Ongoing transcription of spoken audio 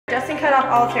cut off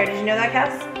all his hair. Did you know that,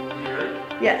 Cass?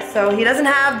 Yes, so he doesn't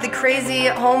have the crazy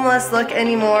homeless look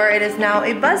anymore. It is now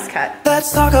a buzz cut.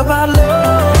 Let's talk about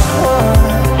love.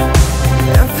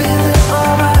 I'm feeling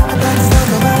alright. Let's talk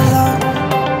about love.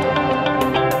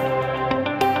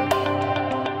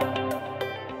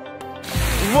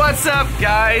 What's up,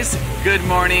 guys? Good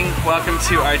morning. Welcome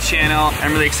to our channel.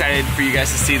 I'm really excited for you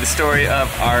guys to see the story of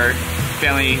our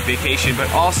family vacation,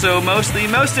 but also most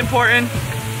important,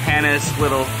 Hannah's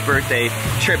little birthday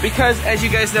trip, because as you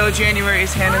guys know, January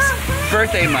is Hannah's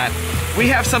birthday month. We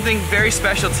have something very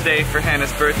special today for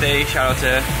Hannah's birthday. Shout out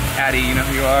to Addie, you know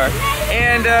who you are.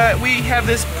 And we have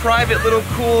this private little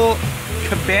cool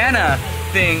cabana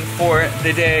thing for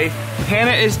the day.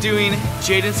 Hannah is doing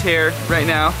Jaden's hair right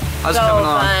now. How's it coming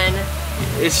on? Fun.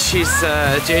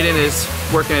 Jaden is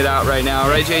working it out right now,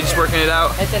 right? Jaden's working it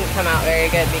out. It didn't come out very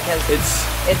good because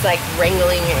it's like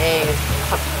wrangling a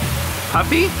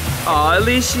puppy? Aw, at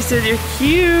least she said you're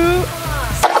cute.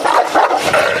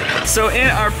 So in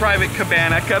our private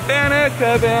cabana,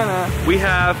 we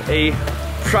have a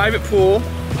private pool,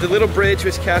 the little bridge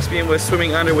which Caspian was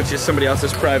swimming under, which is somebody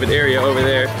else's private area over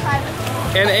there.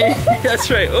 And that's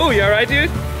right. Oh, you all right, dude?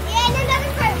 Yeah, and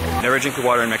another private pool. Never drink the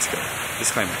water in Mexico.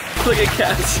 Disclaimer. Look at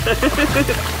Cass.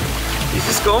 He's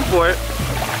just going for it.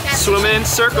 Swimming in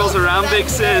circles around Big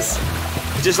Sis.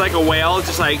 Just like a whale,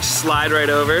 just like slide right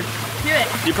over. Do it.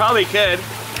 You probably could. It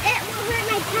will hurt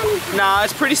my tummy. Nah,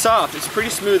 it's pretty soft. It's pretty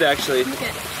smooth, actually. Okay.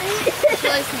 It's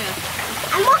really smooth.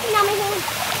 I'm walking on my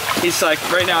hands. He's like,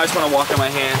 right now I just want to walk on my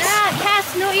hands. Ah,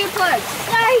 Cass, no earplugs.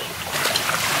 Sorry.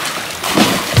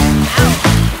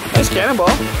 Nice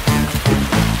cannonball.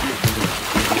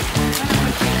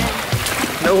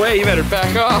 No way, you better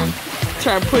back off.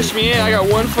 Try and push me in, I got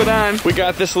 1 foot on. We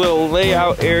got this little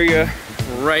layout area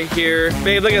right here.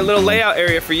 Babe, look at a little layout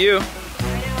area for you.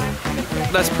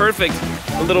 That's perfect.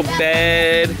 A little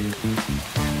bed.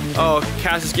 Oh,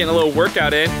 Cass is getting a little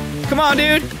workout in. Come on,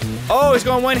 dude. Oh, he's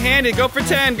going one-handed. Go for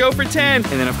 10, go for 10.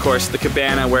 And then, of course, the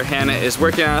cabana where Hannah is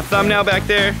working on a thumbnail back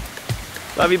there.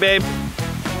 Love you, babe.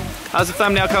 How's the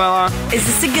thumbnail coming along? Is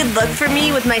this a good look for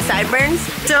me with my sideburns?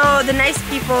 So the nice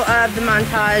people of the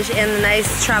montage and the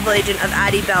nice travel agent of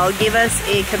Addie Bell gave us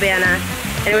a cabana,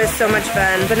 and it was so much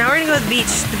fun. But now we're gonna go to the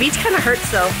beach. The beach kind of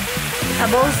hurts though.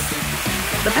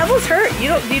 The pebbles hurt. Do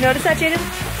you notice that, Jaden?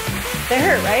 They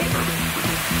hurt, right?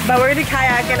 But we're gonna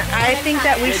kayak, and I think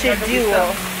that we should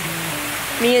duel.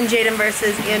 Me and Jaden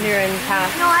versus Andrew and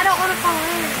Cass. No, I don't want to fall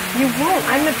in. You won't.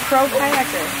 I'm a pro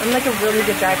kayaker. I'm like a really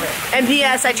good driver. And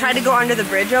P.S. I tried to go under the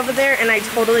bridge over there and I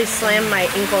totally slammed my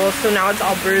ankle, so now it's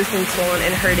all bruised and swollen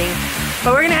and hurting.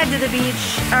 But we're gonna head to the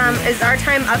beach. Is our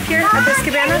time up here at this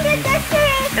cabana?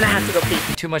 And I have to go pee.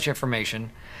 Too much information.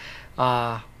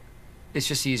 It's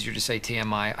just easier to say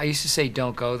TMI. I used to say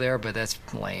don't go there, but that's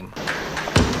lame.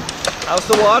 How's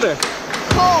the water?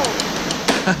 Cold.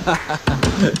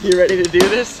 You ready to do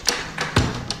this?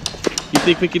 You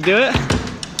think we can do it?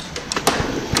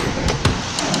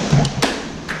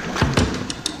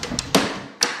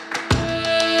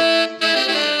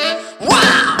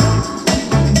 Wow!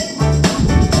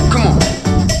 Come on,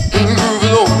 move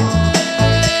along.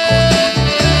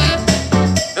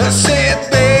 I said,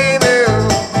 baby,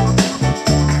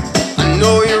 I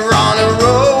know you're on a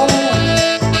roll.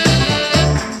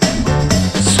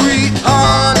 Sweet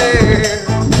honey,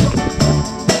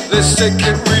 let's take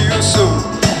it real slow.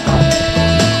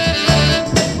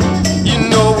 You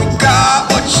know we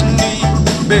got what you need,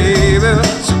 baby,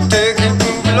 so take it,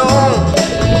 move along.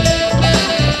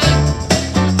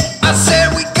 I said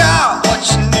we got what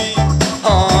you need,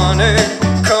 honey,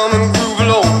 come and groove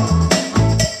along.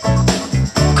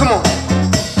 Come on.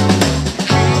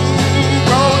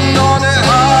 Rolling on the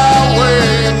highway,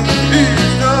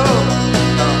 ease up.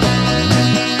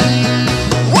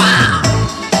 Wow!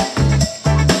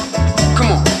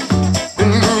 Come on,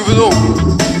 and move along.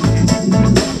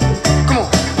 Come on.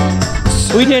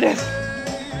 We did it.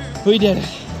 We did it.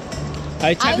 I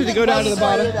attempted to go down to the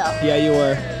bottom. Yeah, you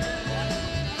were.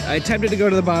 I attempted to go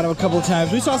to the bottom a couple of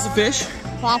times. We saw some fish.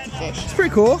 Lots of fish. It's pretty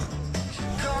cool.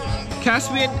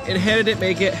 Caspian and Hannah didn't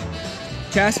make it.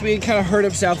 Caspian kind of hurt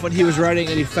himself when he was running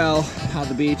and he fell on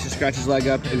the beach and scratched his leg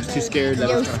up. He was too scared that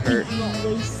it was gonna hurt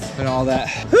and all that.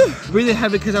 Whew, breathing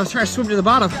heavy because I was trying to swim to the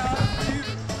bottom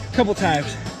a couple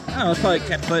times. I don't know, it's probably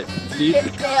 10 foot deep.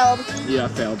 It failed. Yeah, I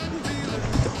failed.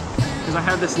 Because I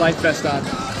have this life vest on.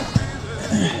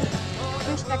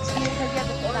 Respect to you because you have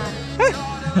to put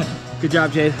on. Good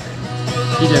job, Jade.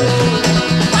 You did it.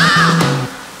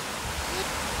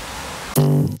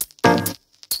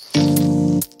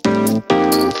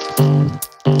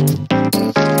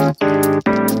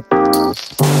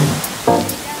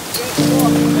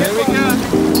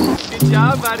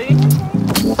 job, buddy.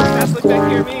 Cass, look back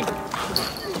here at me.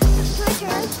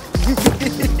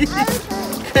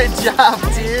 Good job,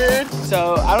 dude.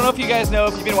 So I don't know if you guys know,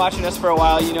 if you've been watching us for a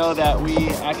while, you know that we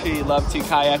actually love to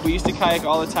kayak. We used to kayak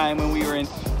all the time when we were in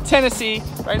Tennessee.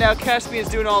 Right now, Caspian's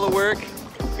doing all the work.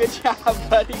 Good job,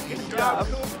 buddy. Good job.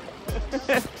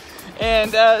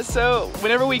 And so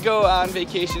whenever we go on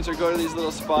vacations or go to these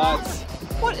little spots,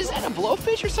 what is that, a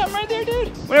blowfish or something right there, dude?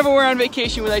 Whenever we're on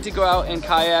vacation, we like to go out and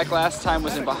kayak. Last time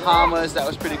was in Bahamas. That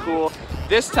was pretty cool.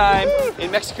 This time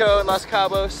in Mexico and Los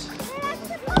Cabos.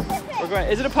 We're going.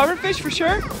 Is it a pufferfish for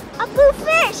sure? A blue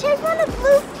fish. I found a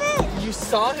blue fish. You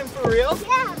saw him for real?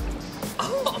 Yeah.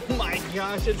 Oh my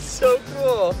gosh, it's so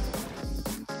cool.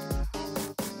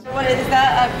 What is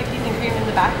that? Cookies and cream in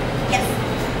the back? Yes.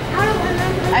 I don't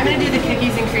remember. I'm gonna do the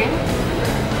cookies and cream.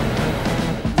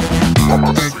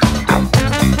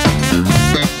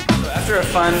 So after a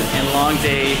fun and long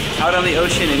day out on the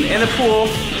ocean and in the pool,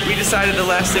 we decided the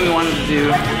last thing we wanted to do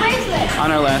The bracelet.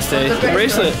 on our last day. The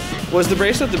bracelet. Was the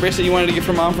bracelet you wanted to get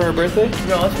for Mom for her birthday?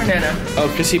 No, it's for Nana. Oh,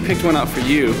 because he picked one out for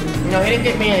you. No, he didn't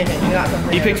get me anything. He got some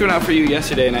for He Nana. picked one out for you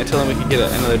yesterday, and I told him we could get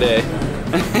it another day.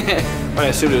 But I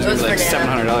assumed it was, gonna be like for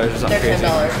Nana. $700 or something They're crazy.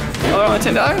 $10. Oh, they're only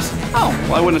 $10? Oh,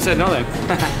 well, I wouldn't have said no then.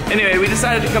 Anyway, we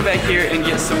decided to come back here and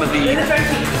get some of the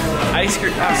ice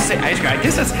cream. I was to say ice cream. I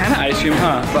guess that's kind of ice cream,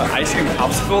 huh? But ice cream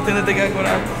popsicle thing that they got going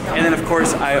on. And then, of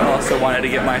course, I also wanted to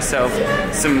get myself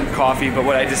some coffee. But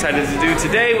what I decided to do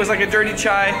today was like a dirty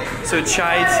chai. So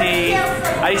chai tea,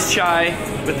 iced chai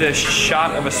with a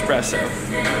shot of espresso.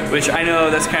 Which I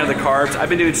know that's kind of the carbs. I've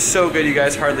been doing so good, you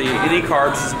guys. Hardly any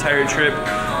carbs this entire trip.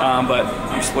 But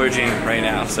I'm splurging right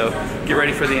now. So get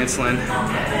ready for the insulin.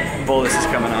 Bolus is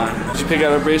coming on. Did you pick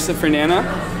out a bracelet for Nana?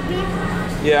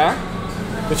 Yeah?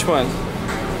 Which one?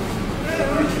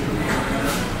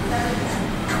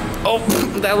 Oh,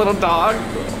 that little dog.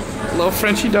 Little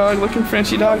Frenchy dog looking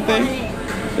Frenchy dog thing.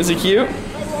 Is it cute?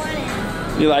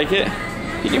 You like it?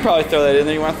 You can probably throw that in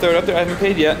there. You want to throw it up there? I haven't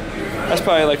paid yet. That's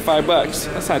probably like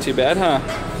 $5. That's not too bad, huh?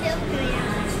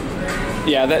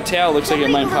 Yeah, that tail looks like it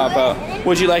might pop out.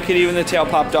 Would you like it even the tail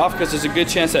popped off? Because there's a good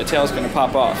chance that tail's going to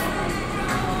pop off.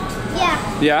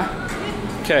 Yeah.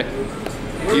 Yeah? Okay.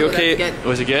 Are you okay?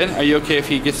 Was it good? Are you okay if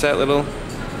he gets that little?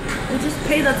 We'll just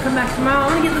pay. Let's come back tomorrow. I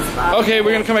want to get the spot. Okay,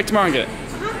 we're gonna come back tomorrow and get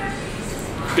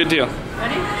it. Good deal.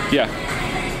 Ready? Yeah.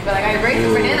 But I got a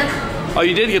bracelet for Nana. Oh,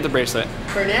 you did get the bracelet.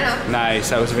 For Nana.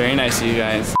 Nice. That was very nice of you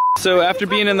guys. So after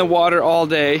being in the water all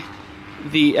day,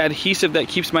 the adhesive that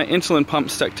keeps my insulin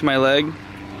pump stuck to my leg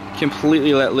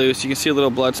completely let loose. You can see little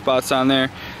blood spots on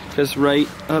there. Because right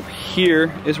up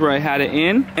here is where I had it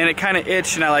in, and it kind of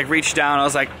itched, and I like reached down. I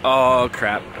was like, oh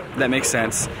crap, that makes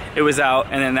sense. It was out,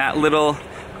 and then that little, I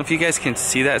don't know if you guys can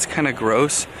see that, it's kind of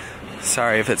gross.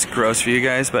 Sorry if it's gross for you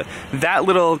guys, but that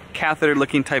little catheter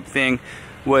looking type thing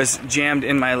was jammed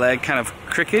in my leg, kind of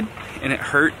crooked, and it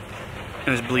hurt, and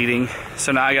it was bleeding.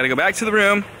 So now I gotta go back to the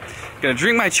room, gonna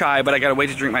drink my chai, but I gotta wait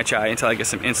to drink my chai until I get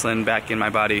some insulin back in my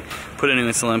body, put a new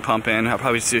insulin pump in. I'll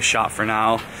probably just do a shot for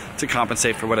now to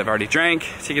compensate for what I've already drank,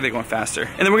 to get it going faster.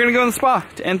 And then we're gonna go in the spa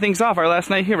to end things off, our last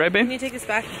night here, right babe? Can you take this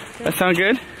back? That sound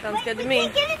good? Sounds good to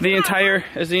me.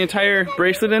 Is the entire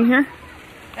bracelet in here?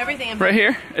 Everything. Right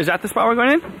here? Is that the spot we're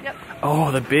going in? Yep.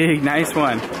 Oh, the big, nice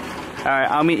one. All right,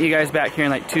 I'll meet you guys back here in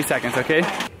like 2 seconds, okay?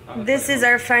 This is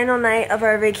our final night of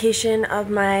our vacation, of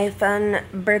my fun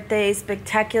birthday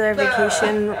spectacular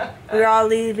vacation. We're all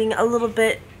leaving a little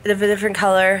bit of a different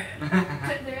color.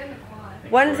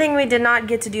 One thing we did not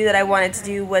get to do that I wanted to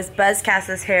do was buzz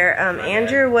Cass's hair.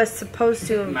 Andrew was supposed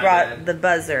to have brought the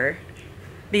buzzer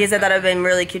because I thought it would have been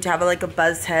really cute to have like a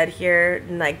buzzed head here,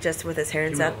 and like just with his hair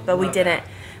and stuff, but we didn't.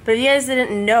 But if you guys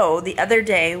didn't know, the other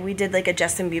day we did like a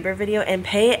Justin Bieber video, and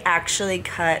Pei actually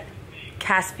cut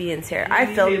Caspian's hair. I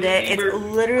filmed it. It's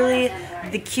literally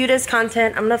the cutest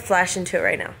content. I'm gonna flash into it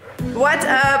right now. What's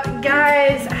up,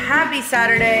 guys? Happy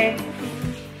Saturday.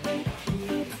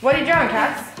 What are you drawing,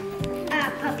 Cass?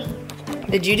 Puppy.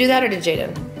 Did you do that or did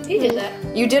Jaden? He did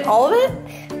that. You did all of it?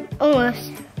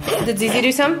 Almost. Did Zizi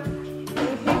do some?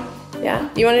 Yeah?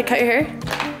 You want to cut your hair?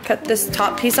 Cut this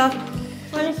top piece off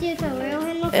Want to see what the real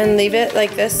him looks and leave it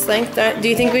like this length? Do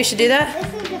you think we should do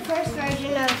that? This is the first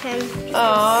version of him.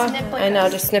 Aw, I know,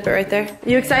 just snip it right there.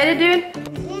 You excited, dude?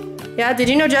 Yeah, did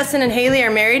you know Justin and Hailey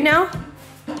are married now?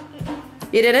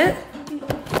 You didn't?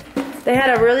 They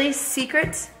had a really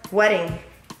secret wedding.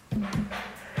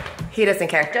 He doesn't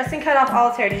care. Justin cut off all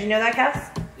his hair. Did you know that, Cass?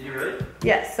 Did you really?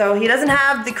 Yes, so he doesn't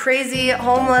have the crazy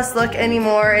homeless look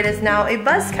anymore. It is now a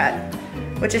buzz cut,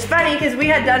 which is funny because we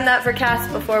had done that for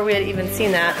Cass before we had even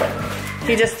seen that.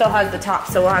 He just still has the top,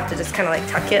 so we'll have to just kind of like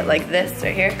tuck it like this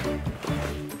right here.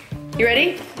 You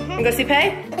ready? And go see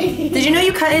Pay? Did you know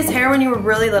you cut his hair when you were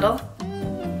really little?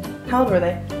 How old were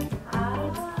they?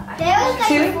 They was like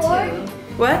 2? 4.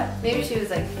 What? Maybe she was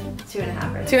like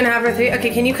 2.5 or 2.5 or 3? Okay,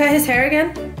 can you cut his hair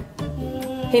again?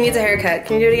 He needs a haircut.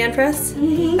 Can you do it again for us?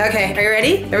 Okay, are you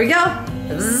ready? Here we go.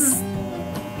 Zzz.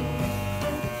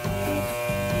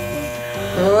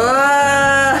 Whoa!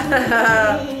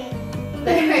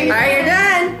 Alright, you're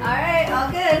done. Alright, all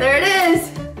good. There it is.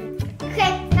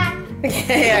 Okay, cut.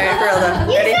 Okay, alright, for real though.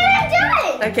 You Ready? said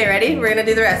I'm done. Okay, ready? We're gonna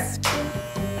do the rest.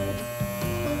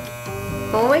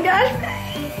 Oh my god.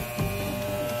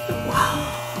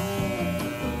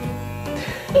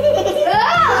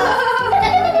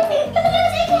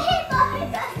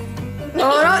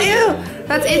 Oh, not you!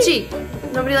 That's itchy.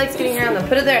 Nobody likes getting hair on them.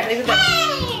 Put it there. Leave it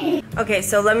there. Okay,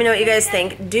 so let me know what you guys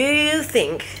think. Do you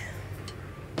think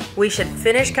we should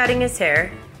finish cutting his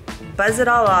hair, buzz it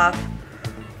all off,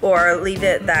 or leave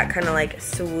it that kind of like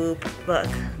swoop look?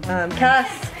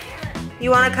 Cass,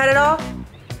 you want to cut it all?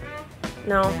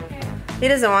 No. He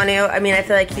doesn't want to. I mean, I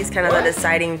feel like he's kind of the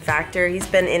deciding factor. He's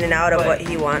been in and out of what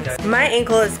he wants. My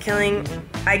ankle is killing.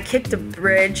 I kicked a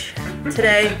bridge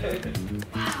today.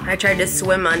 I tried to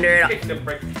swim under it.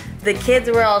 The kids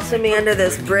were all swimming under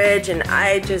this bridge, and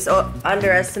I just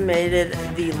underestimated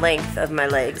the length of my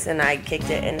legs, and I kicked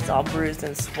it, and it's all bruised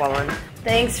and swollen.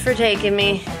 Thanks for taking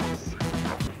me.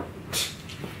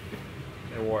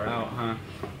 They wore out, huh?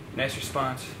 Nice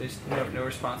response. There's no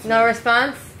response. No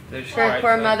response? They're just For right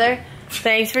poor there. mother?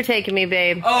 Thanks for taking me,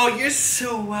 babe. Oh, you're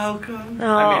so welcome. Oh,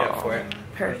 I made up for it.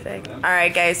 Perfect. All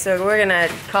right, guys, so we're gonna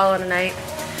call it a night,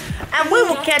 and we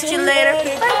will catch you later.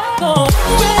 Bye.